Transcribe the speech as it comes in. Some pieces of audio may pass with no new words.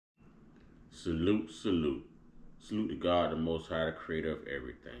Salute, salute. Salute to God, the Most High, the creator of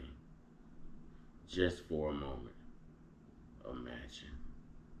everything. Just for a moment, imagine.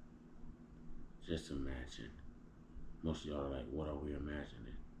 Just imagine. Most of y'all are like, what are we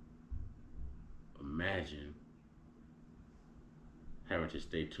imagining? Imagine having to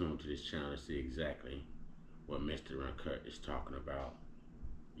stay tuned to this channel to see exactly what Mr. Uncut is talking about.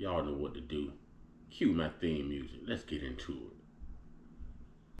 Y'all know what to do. Cue my theme music. Let's get into it.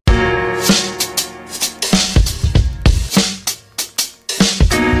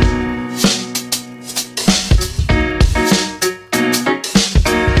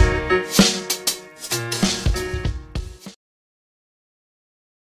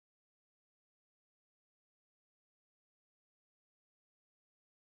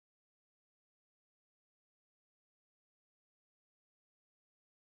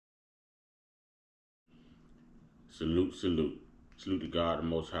 Salute, salute. Salute to God, the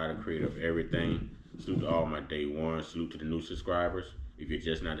Most High, the creator of everything. Salute to all my day ones. Salute to the new subscribers. If you're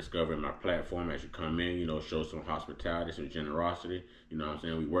just not discovering my platform as you come in, show some hospitality, some generosity. You know what I'm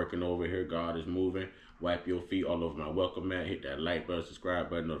saying? We working over here. God is moving. Wipe your feet all over my welcome mat. Hit that like button, subscribe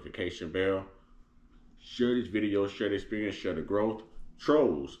button, notification bell. Share this video, share the experience, share the growth.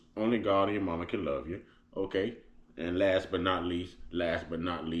 Trolls, only God and your mama can love you. Okay? And last but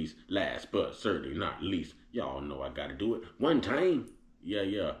certainly not least, y'all know I gotta do it one time.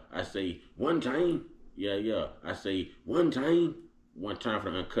 Yeah. I say one time. Yeah. I say one time. One time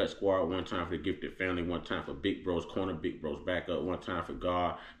for the Uncut Squad, one time for the Gifted Family, one time for Big Bro's Corner, Big Bro's Backup, one time for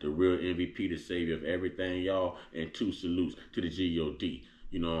God, the real MVP, the savior of everything, y'all, and 2 salutes to the G.O.D.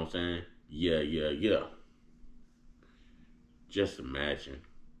 You know what I'm saying? Yeah. Just imagine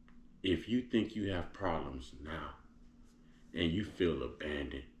if you think you have problems now and you feel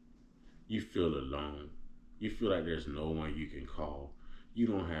abandoned, you feel alone, you feel like there's no one you can call, you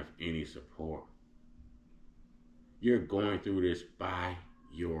don't have any support. You're going through this by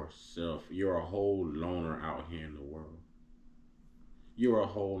yourself. You're a whole loner out here in the world. You're a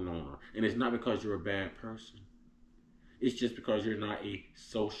whole loner. And it's not because you're a bad person. It's just because you're not a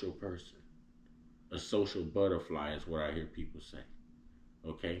social person. A social butterfly is what I hear people say.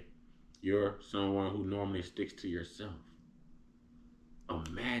 Okay? You're someone who normally sticks to yourself.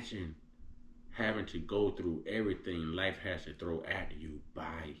 Imagine having to go through everything life has to throw at you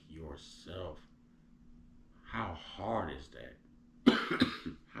by yourself. How hard is that?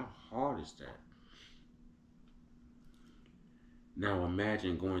 How hard is that? Now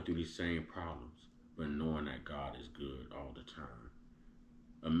imagine going through these same problems, but knowing that God is good all the time.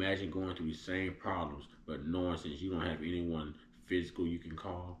 Imagine going through these same problems, but knowing since you don't have anyone physical you can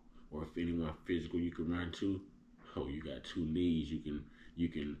call, or if anyone physical you can run to, you got 2 knees you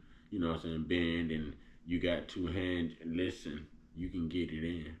can, you know what I'm saying, bend, and you got 2 hands. Listen, you can get it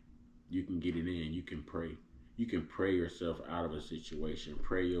in. You can get it in. You can pray. You can pray yourself out of a situation.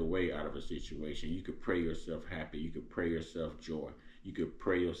 Pray your way out of a situation. You could pray yourself happy. You could pray yourself joy. You could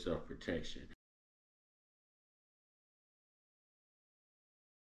pray yourself protection.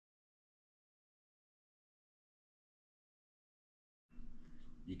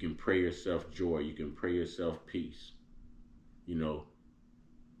 You can pray yourself joy. You can pray yourself peace.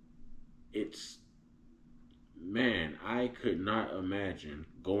 Man, I could not imagine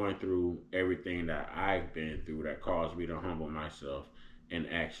going through everything that I've been through that caused me to humble myself and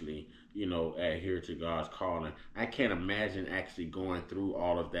actually, adhere to God's calling. I can't imagine actually going through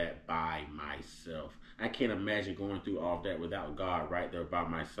all of that by myself. I can't imagine going through all of that without God right there by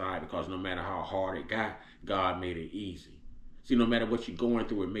my side, because no matter how hard it got, God made it easy. See, no matter what you're going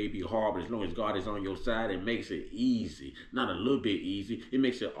through, it may be hard, but as long as God is on your side, it makes it easy. Not a little bit easy. It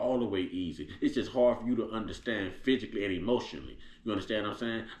makes it all the way easy. It's just hard for you to understand physically and emotionally. You understand what I'm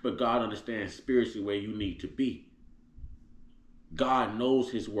saying? But God understands spiritually where you need to be. God knows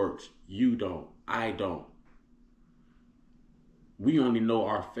his works. You don't. I don't. We only know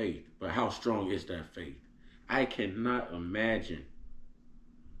our faith, but how strong is that faith? I cannot imagine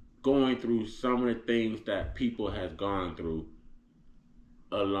going through some of the things that people have gone through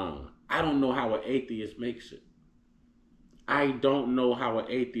alone. I don't know how an atheist makes it. I don't know how an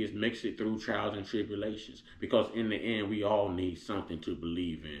atheist makes it through trials and tribulations, because in the end, we all need something to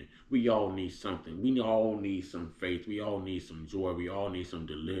believe in. We all need something. We all need some faith. We all need some joy. We all need some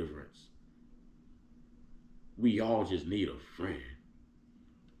deliverance. We all just need a friend.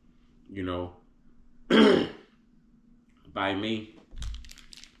 By me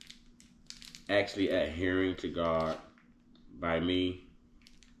actually adhering to God, by me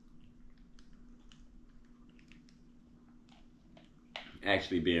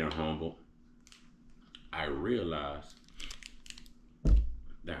actually being humble, I realized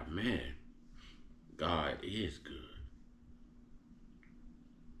that, man, God is good.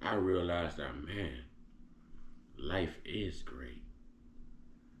 I realized that, man, life is great.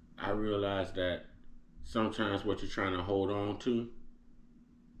 I realized that sometimes what you're trying to hold on to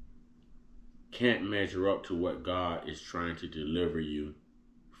can't measure up to what God is trying to deliver you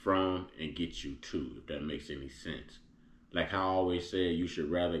from and get you to, if that makes any sense. Like how I always say, you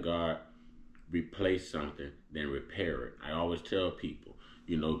should rather God replace something than repair it. I always tell people,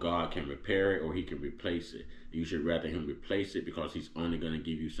 God can repair it or he can replace it. You should rather him replace it because he's only going to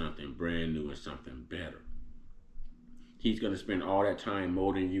give you something brand new and something better. He's going to spend all that time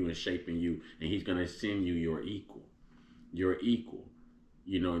molding you and shaping you, and he's going to send you your equal. Your equal.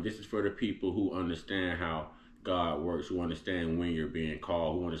 This is for the people who understand how God works, who understand when you're being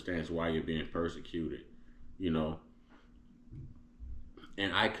called, who understands why you're being persecuted,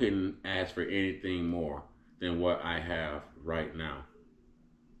 And I couldn't ask for anything more than what I have right now.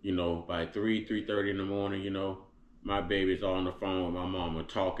 By 3:30 in the morning, my baby's on the phone with my mama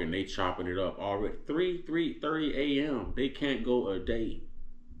talking. They chopping it up already. 3:30 a.m. They can't go a day.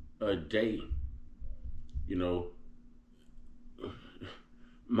 A day.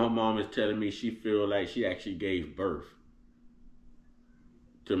 My mom is telling me she feel like she actually gave birth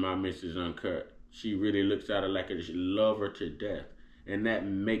to my Mrs. Uncut. She really looks at her like she love her to death. And that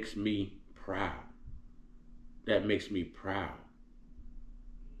makes me proud. That makes me proud.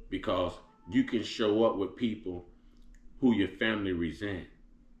 Because you can show up with people who your family resent.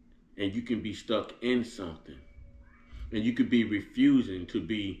 And you can be stuck in something. And you could be refusing to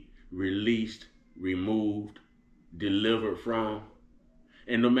be released, removed, delivered from.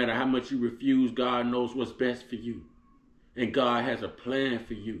 And no matter how much you refuse, God knows what's best for you. And God has a plan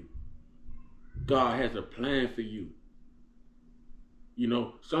for you. God has a plan for you.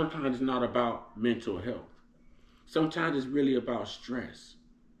 Sometimes it's not about mental health. Sometimes it's really about stress.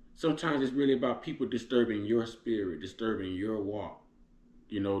 Sometimes it's really about people disturbing your spirit, disturbing your walk,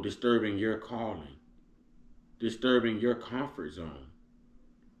 disturbing your calling, disturbing your comfort zone.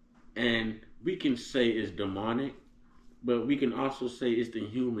 And we can say it's demonic, but we can also say it's the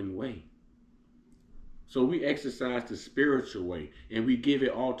human way. So we exercise the spiritual way and we give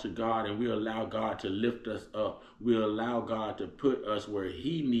it all to God and we allow God to lift us up. We allow God to put us where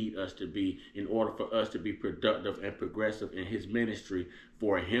he needs us to be in order for us to be productive and progressive in his ministry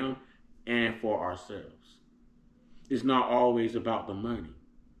for him and for ourselves. It's not always about the money.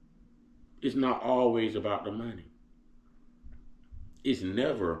 It's not always about the money. It's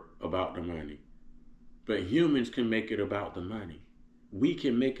never about the money. But humans can make it about the money. We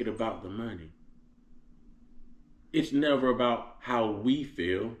can make it about the money. It's never about how we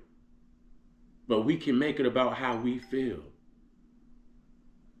feel, but we can make it about how we feel.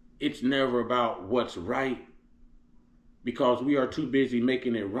 It's never about what's right because we are too busy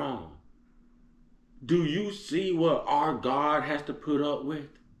making it wrong. Do you see what our God has to put up with?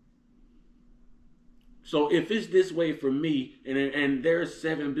 So if it's this way for me, and there's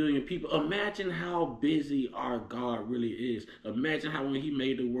 7 billion people, imagine how busy our God really is. Imagine how when he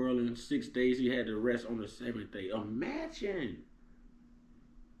made the world in 6 days, he had to rest on the 7th day. Imagine.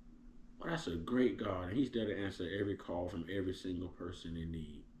 Well, that's a great God, and he's there to answer every call from every single person in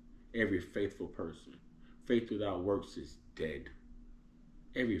need. Every faithful person. Faith without works is dead.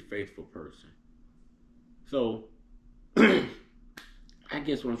 Every faithful person. So, I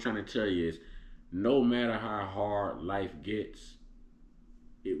guess what I'm trying to tell you is, no matter how hard life gets,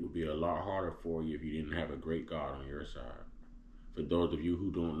 it would be a lot harder for you if you didn't have a great God on your side. For those of you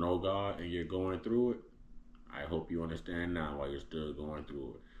who don't know God and you're going through it, I hope you understand now why you're still going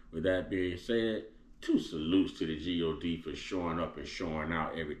through it. With that being said, 2 salutes to the God for showing up and showing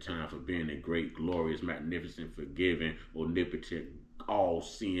out every time, for being a great, glorious, magnificent, forgiving, omnipotent,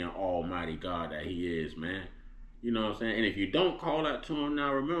 all-seeing, almighty God that he is, man. You know what I'm saying? And if you don't call out to him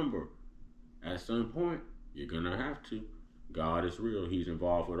now, remember, at some point, you're going to have to. God is real. He's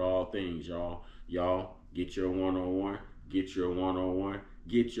involved with all things, y'all. Y'all, get your one-on-one. Get your one-on-one.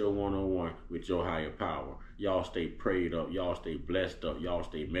 Get your one-on-one with your higher power. Y'all stay prayed up. Y'all stay blessed up. Y'all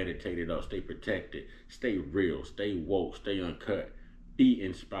stay meditated up. Stay protected. Stay real. Stay woke. Stay uncut. Be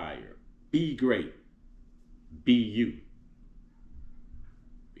inspired. Be great. Be you.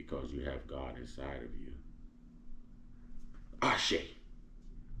 Because you have God inside of you. Ashe.